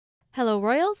Hello,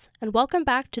 Royals, and welcome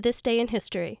back to This Day in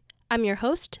History. I'm your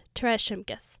host, Teresh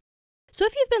Shimkus. So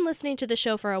if you've been listening to the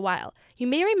show for a while, you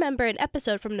may remember an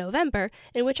episode from November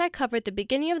in which I covered the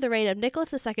beginning of the reign of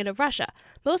Nicholas II of Russia,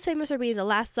 most famous for being the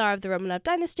last Tsar of the Romanov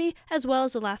dynasty, as well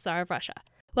as the last Tsar of Russia.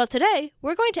 Well, today,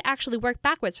 we're going to actually work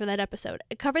backwards for that episode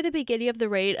and cover the beginning of the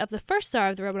reign of the first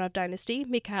Tsar of the Romanov dynasty,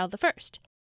 Michail I.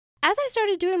 As I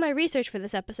started doing my research for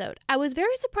this episode, I was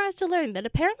very surprised to learn that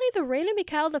apparently the reign of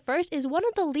Michail I is one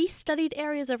of the least studied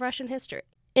areas of Russian history.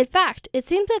 In fact, it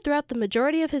seems that throughout the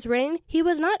majority of his reign, he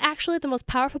was not actually the most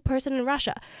powerful person in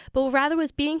Russia, but rather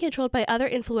was being controlled by other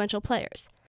influential players.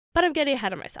 But I'm getting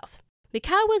ahead of myself.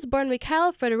 Michail was born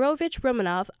Michail Fedorovich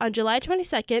Romanov on July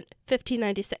 22,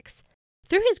 1596.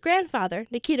 Through his grandfather,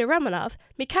 Nikita Romanov,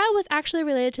 Michail was actually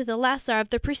related to the last Tsar of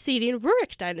the preceding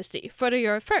Rurik dynasty,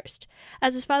 Feodor I,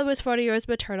 as his father was Feodor's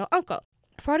maternal uncle.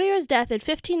 Feodor's death in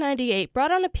 1598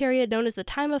 brought on a period known as the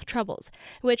Time of Troubles,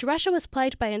 in which Russia was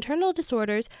plagued by internal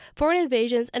disorders, foreign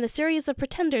invasions, and a series of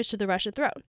pretenders to the Russian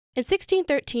throne. In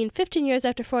 1613, 15 years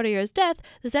after Feodor's death,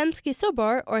 the Zemsky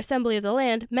Sobor, or Assembly of the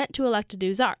Land, met to elect a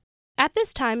new Tsar. At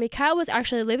this time, Michail was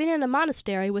actually living in a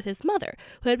monastery with his mother,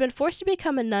 who had been forced to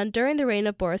become a nun during the reign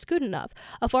of Boris Godunov,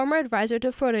 a former advisor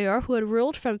to Feodor who had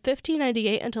ruled from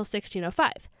 1598 until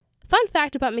 1605. Fun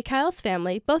fact about Mikhail's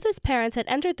family, both his parents had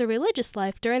entered the religious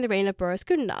life during the reign of Boris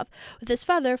Godunov, with his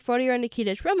father, Feodor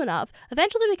Nikitich Romanov,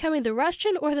 eventually becoming the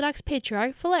Russian Orthodox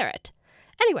Patriarch Filaret.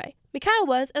 Anyway, Michail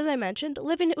was, as I mentioned,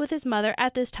 living with his mother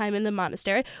at this time in the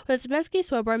monastery when the Zemsky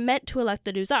Sobor met to elect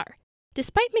the new Tsar.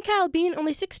 Despite Michail being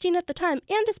only 16 at the time,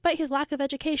 and despite his lack of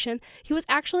education, he was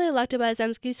actually elected by the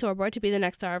Zemsky Sobor to be the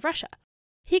next Tsar of Russia.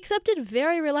 He accepted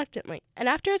very reluctantly, and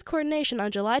after his coronation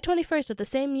on July 21st of the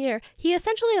same year, he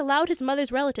essentially allowed his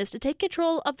mother's relatives to take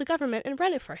control of the government and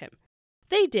run it for him.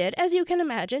 They did, as you can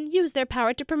imagine, use their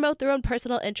power to promote their own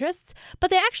personal interests, but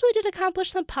they actually did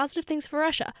accomplish some positive things for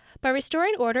Russia by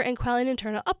restoring order and quelling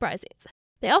internal uprisings.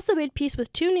 They also made peace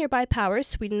with two nearby powers,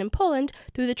 Sweden and Poland,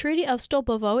 through the Treaty of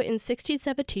Stolbovo in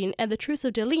 1617 and the Truce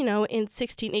of Delino in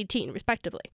 1618,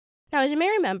 respectively. Now, as you may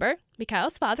remember,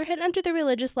 Mikhail's father had entered the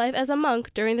religious life as a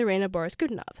monk during the reign of Boris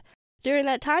Godunov. During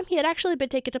that time, he had actually been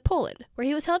taken to Poland, where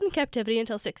he was held in captivity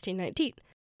until 1619.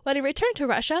 When he returned to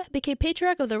Russia, he became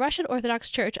Patriarch of the Russian Orthodox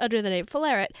Church under the name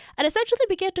Filaret, and essentially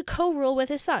began to co-rule with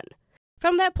his son.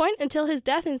 From that point until his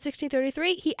death in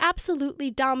 1633, he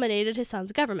absolutely dominated his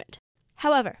son's government.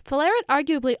 However, Filaret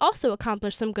arguably also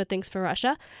accomplished some good things for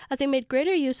Russia, as he made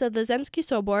greater use of the Zemsky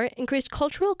Sobor, increased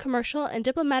cultural, commercial, and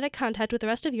diplomatic contact with the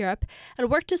rest of Europe,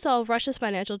 and worked to solve Russia's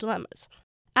financial dilemmas.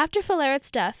 After Filaret's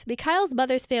death, Mikhail's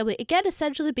mother's family again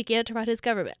essentially began to run his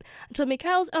government, until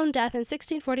Mikhail's own death in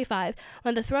 1645,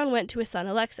 when the throne went to his son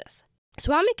Alexis.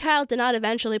 So while Michail did not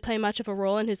eventually play much of a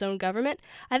role in his own government,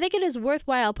 I think it is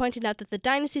worthwhile pointing out that the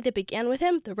dynasty that began with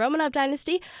him, the Romanov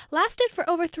dynasty, lasted for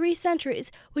over 3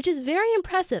 centuries, which is very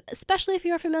impressive, especially if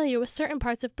you are familiar with certain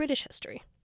parts of British history.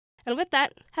 And with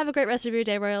that, have a great rest of your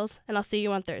day, Royals, and I'll see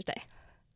you on Thursday.